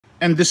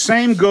And the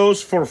same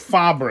goes for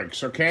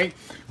fabrics, okay?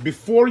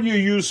 Before you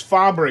use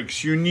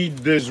fabrics, you need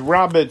this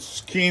rabbit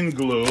skin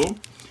glue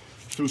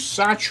to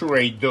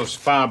saturate those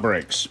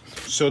fabrics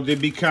so they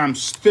become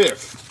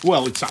stiff.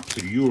 Well, it's up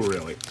to you,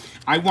 really.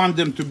 I want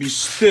them to be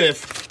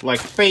stiff,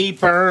 like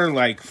paper,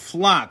 like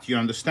flat, you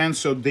understand?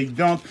 So they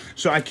don't,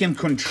 so I can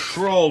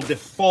control the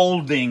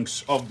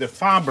foldings of the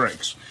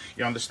fabrics,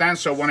 you understand?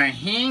 So when I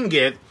hang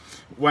it,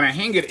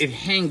 it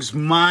hangs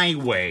my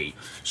way.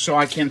 So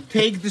I can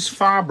take this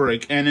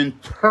fabric and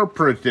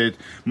interpret it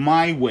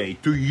my way,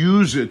 to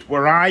use it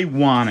where I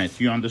want it,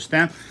 you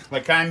understand?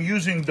 Like I'm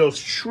using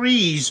those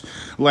trees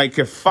like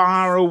a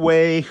far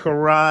away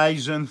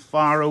horizon,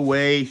 far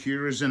away.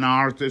 Here is an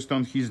artist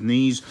on his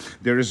knees.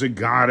 There is a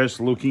goddess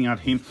looking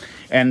at him.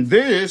 And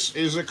this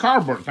is a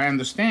cardboard, I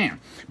understand.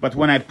 But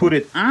when I put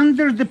it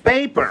under the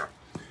paper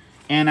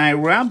and I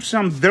rub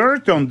some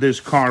dirt on this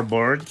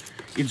cardboard,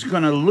 it's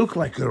gonna look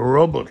like a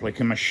robot,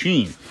 like a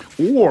machine.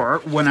 Or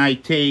when I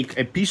take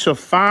a piece of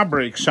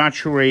fabric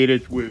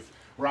saturated with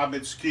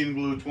rabbit skin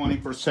glue,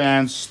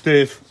 20%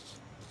 stiff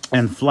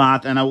and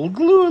flat, and I will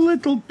glue a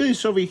little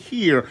piece over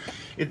here,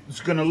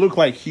 it's gonna look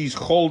like he's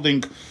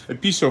holding a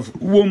piece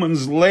of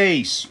woman's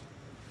lace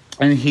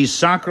and he's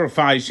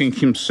sacrificing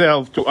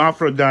himself to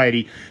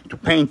Aphrodite to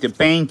paint a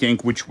painting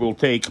which will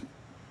take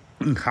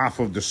half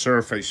of the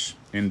surface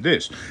in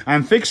this.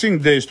 I'm fixing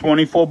this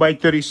 24 by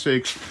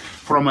 36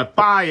 from a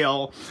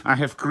pile I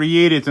have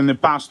created in the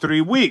past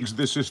 3 weeks.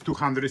 This is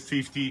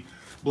 250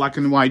 black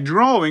and white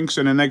drawings.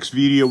 In the next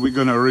video, we're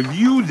gonna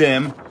review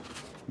them.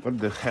 What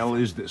the hell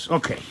is this?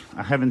 Okay,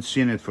 I haven't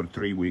seen it for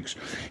 3 weeks.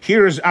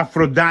 Here is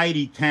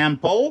Aphrodite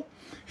temple.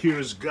 Here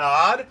is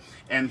God.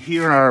 And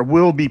here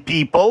will be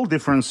people,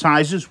 different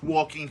sizes,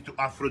 walking to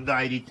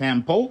Aphrodite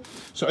temple.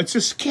 So it's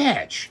a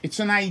sketch. It's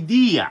an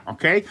idea,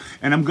 okay?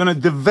 And I'm gonna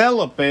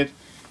develop it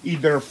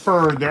either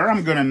further.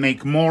 I'm gonna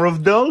make more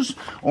of those,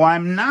 or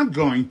I'm not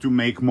going to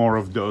make more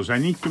of those. I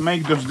need to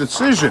make those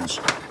decisions.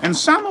 And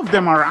some of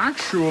them are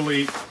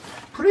actually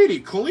pretty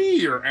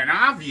clear and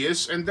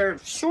obvious, and they're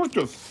sort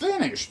of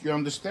finished, you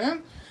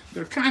understand?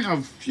 They're kind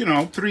of, you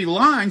know, 3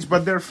 lines,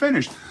 but they're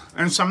finished.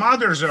 And some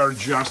others are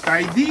just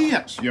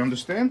ideas, you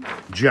understand?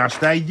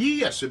 Just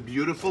ideas. A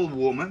beautiful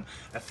woman,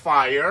 a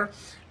fire,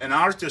 an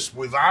artist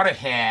without a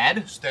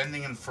head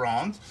standing in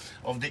front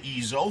of the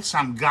easel,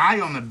 some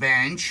guy on a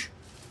bench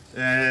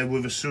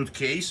with a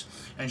suitcase,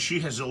 and she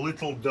has a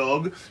little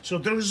dog. So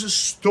there is a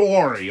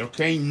story,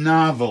 okay?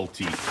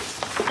 Novelty.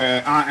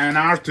 An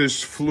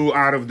artist flew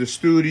out of the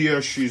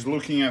studio. She's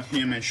looking at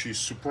him and she's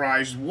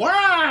surprised.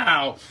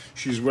 Wow!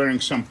 She's wearing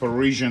some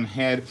Parisian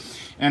hat.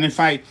 And if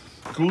I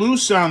glue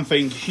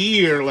something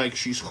here, like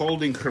she's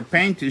holding her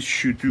paint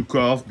she took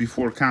off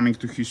before coming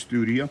to his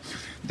studio,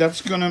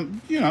 that's gonna,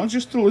 you know,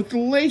 just a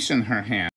little lace in her hand.